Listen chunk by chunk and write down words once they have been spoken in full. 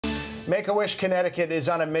Make-A-Wish Connecticut is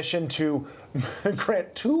on a mission to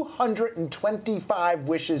grant 225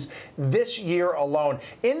 wishes this year alone.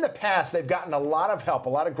 In the past, they've gotten a lot of help, a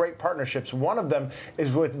lot of great partnerships. One of them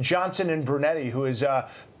is with Johnson and Brunetti, who is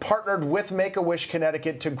partnered with Make-A-Wish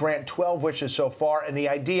Connecticut to grant 12 wishes so far. And the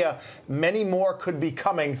idea, many more could be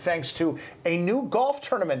coming thanks to a new golf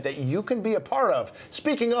tournament that you can be a part of.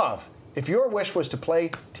 Speaking of, if your wish was to play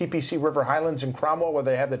TPC River Highlands in Cromwell, where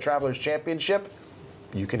they have the Travelers Championship,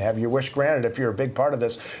 you can have your wish granted if you're a big part of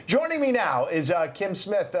this. Joining me now is Kim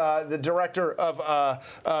Smith, the Director of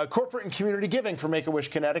Corporate and Community Giving for Make-A-Wish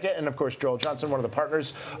Connecticut, and of course Joel Johnson, one of the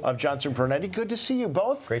partners of Johnson Brunetti. Good to see you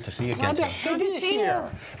both. Great to see you again. Good to see you.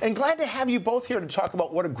 And glad to have you both here to talk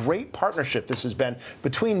about what a great partnership this has been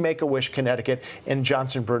between Make-A-Wish Connecticut and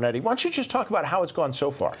Johnson Brunetti. Why don't you just talk about how it's gone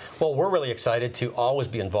so far? Well, we're really excited to always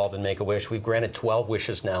be involved in Make-A-Wish. We've granted 12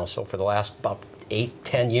 wishes now, so for the last about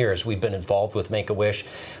 8-10 years we've been involved with Make-A-Wish.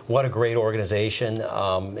 What a great organization.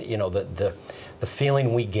 You know, the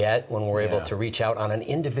feeling we get when we're able to reach out on an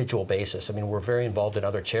individual basis. I mean, we're very involved in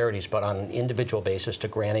other charities, but on an individual basis to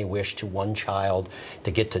grant a wish to one child, to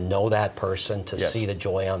get to know that person, to see the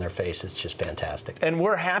joy on their face, it's just fantastic. And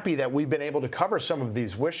we're happy that we've been able to cover some of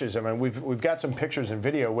these wishes. I mean, we've got some pictures and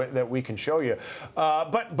video that we can show you.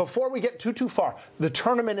 But before we get too far, the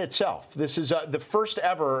tournament itself. This is the first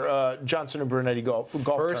ever Johnson and Brunetti golf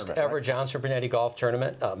tournament. First ever Johnson Brunetti golf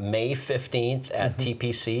tournament, May 15th at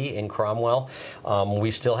TPC in Cromwell.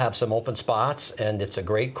 We still have some open spots, and it's a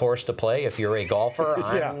great course to play if you're a golfer.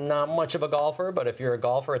 I'm not much of a golfer, but if you're a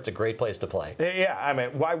golfer, it's a great place to play. Yeah, I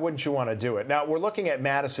mean, why wouldn't you want to do it? Now, we're looking at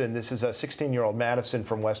Madison. This is a 16-year-old Madison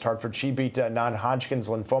from West Hartford. She beat non-Hodgkin's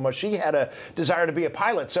lymphoma. She had a desire to be a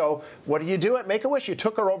pilot. So what do you do at Make-A-Wish? You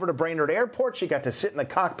took her over to Brainerd Airport. She got to sit in the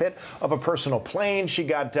cockpit of a personal plane. She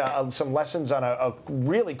got some lessons on a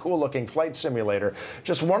really cool-looking flight simulator.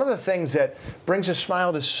 Just one of the things that brings a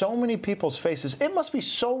smile to so many people's faces. It must be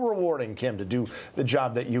so rewarding, Kim, to do the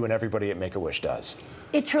job that you and everybody at Make-A-Wish does.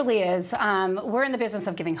 It truly is. We're in the business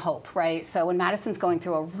of giving hope, right? So when Madison's going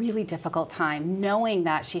through a really difficult time, knowing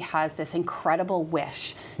that she has this incredible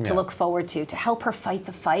wish to look forward to help her fight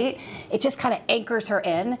the fight, it just kind of anchors her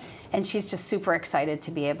in, and she's just super excited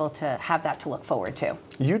to be able to have that to look forward to.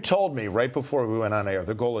 You told me right before we went on air,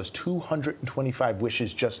 the goal is 225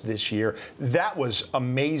 wishes just this year. That was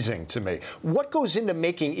amazing to me. What goes into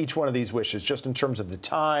making each one of these wishes, just in terms of the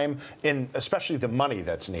time and especially the money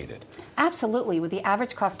that's needed? Absolutely. With the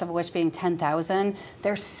average cost of a wish being $10,000,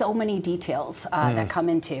 there's so many details that come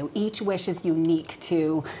into. Each wish is unique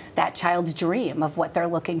to that child's dream of what they're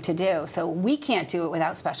looking to do. So we can't do it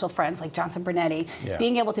without special friends like Johnson Brunetti,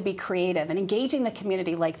 being able to be creative and engaging the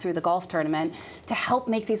community like through the golf tournament to help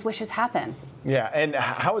make these wishes happen. Yeah, and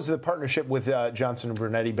how has the partnership with Johnson and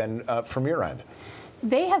Brunetti been from your end?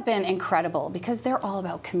 They have been incredible because they're all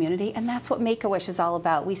about community, and that's what Make-A-Wish is all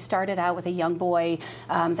about. We started out with a young boy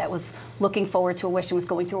that was looking forward to a wish and was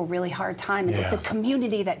going through a really hard time, and it was the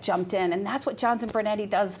community that jumped in, and that's what Johnson Brunetti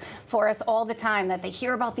does for us all the time, that they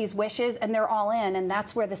hear about these wishes and they're all in, and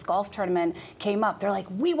that's where this golf tournament came up. They're like,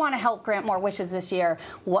 we want to help grant more wishes this year.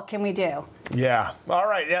 What can we do? Yeah. All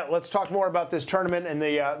right. Yeah. Let's talk more about this tournament in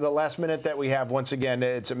the last minute that we have. Once again,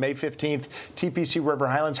 it's May 15th, TPC River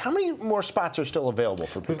Highlands. How many more spots are still available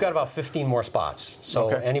for people? We've got about 15 more spots. So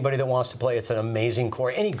anybody that wants to play, it's an amazing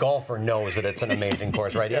course. Any golfer knows that it's an amazing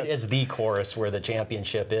course, right? It is the course where the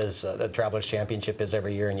championship is, the Travelers Championship is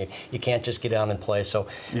every year, and you can't just get down and play. So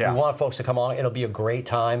we want folks to come along. It'll be a great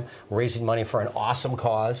time raising money for an awesome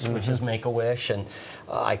cause, which is Make-A-Wish, and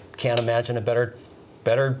I can't imagine a better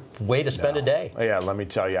way to spend a day. Yeah, let me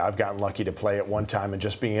tell you, I've gotten lucky to play at one time, and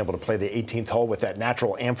just being able to play the 18th hole with that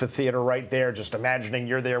natural amphitheater right there, just imagining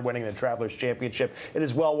you're there winning the Travelers Championship, it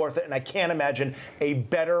is well worth it, and I can't imagine a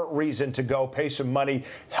better reason to go pay some money,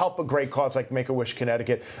 help a great cause like Make-A-Wish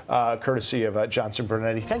Connecticut, courtesy of Johnson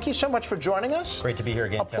Brunetti. Thank you so much for joining us. Great to be here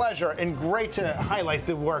again, Tim. A pleasure, and great to highlight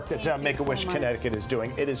the work that Make-A-Wish Connecticut is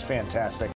doing. It is fantastic.